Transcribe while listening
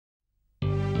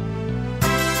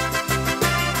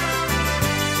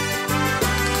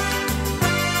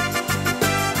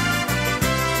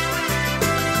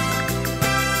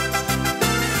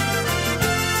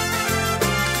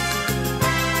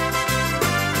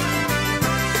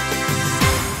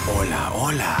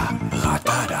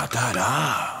da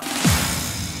da.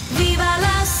 Viva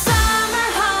la summer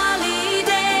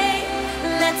holiday.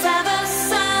 Let's have a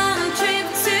sun trip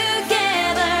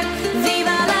together.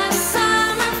 Viva la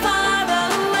summer far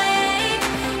away.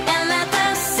 And let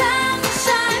the sun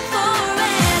shine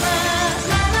forever.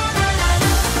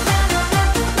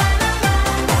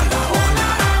 Hola, hola.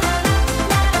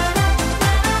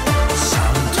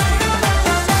 Suntrip.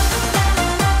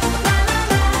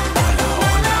 Hola,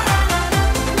 hola.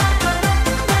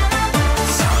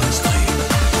 Suntrip.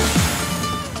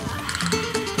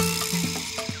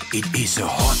 It is a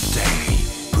hot day.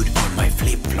 Put on my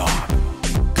flip-flop.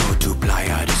 Go to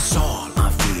Playa del Sol.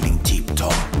 I'm feeling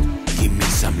tip-top. Give me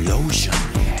some lotion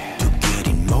to get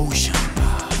in motion.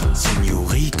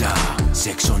 Señorita,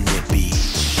 sex on the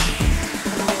beach.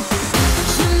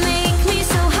 You make me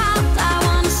so hot, I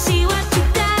wanna see what you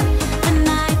got. The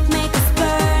night make us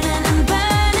burning and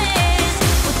burning.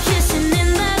 We're kissing in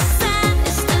the sand,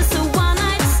 it's just a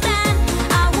one-night stand.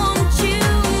 I want you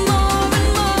more and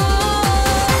more.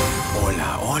 Hola,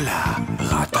 hola,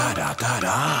 ra da da da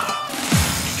da.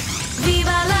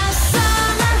 Viva la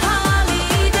summer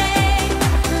holiday.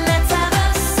 Let's have a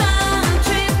sun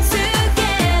trip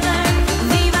together.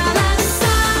 Viva la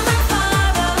summer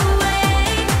far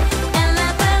away. And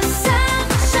let the sun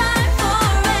shine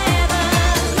forever.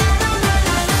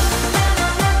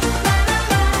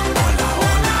 Hola,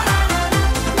 hola.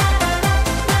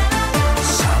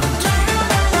 Suntrip.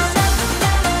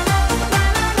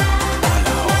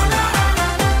 Hola, hola.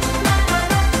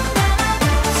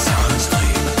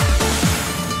 Suntrip.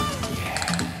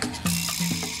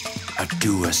 I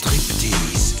do a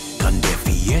striptease, grande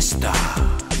fiesta.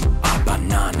 A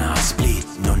banana split,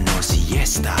 no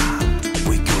siesta.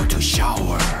 We go to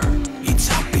shower, it's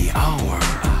happy hour.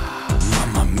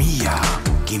 Mamma mia,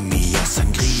 give me a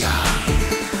sangria.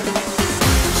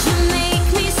 You make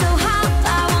me so hot,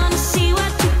 I wanna see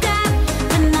what you got.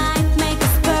 The night make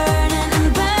us burning and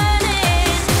burning.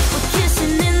 We're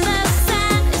kissing in the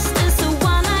sand, it's just a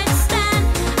one-night stand.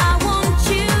 I want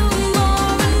you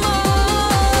more and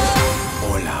more.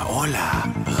 Hola, hola,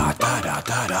 ra da da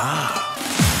da da.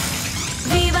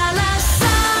 Viva la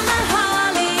summer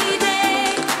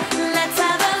holiday. Let's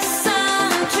have a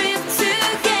sun trip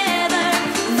together.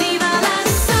 Viva la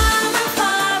summer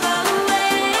far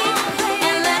away.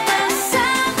 And let the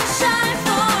sun shine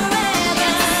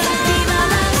forever. Viva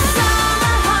la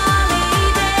summer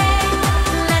holiday.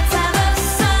 Let's have a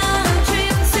sun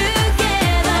trip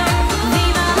together.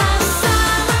 Viva la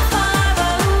summer far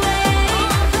away.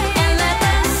 And let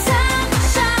the sun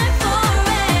shine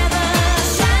forever.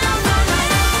 Shine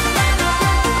forever.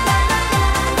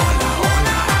 Hola,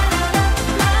 hola.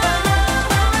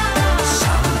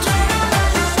 Suntrip.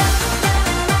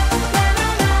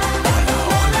 Hola,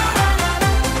 hola.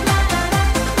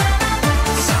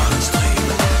 Suntrip.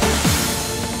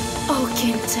 Oh,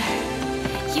 Gunther,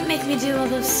 you make me do all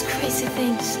those crazy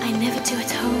things I never do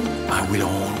at home. I will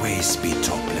always be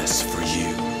topless for you.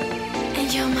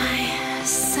 And you're my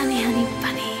sunny honey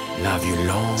bunny. Love you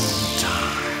long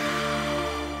time.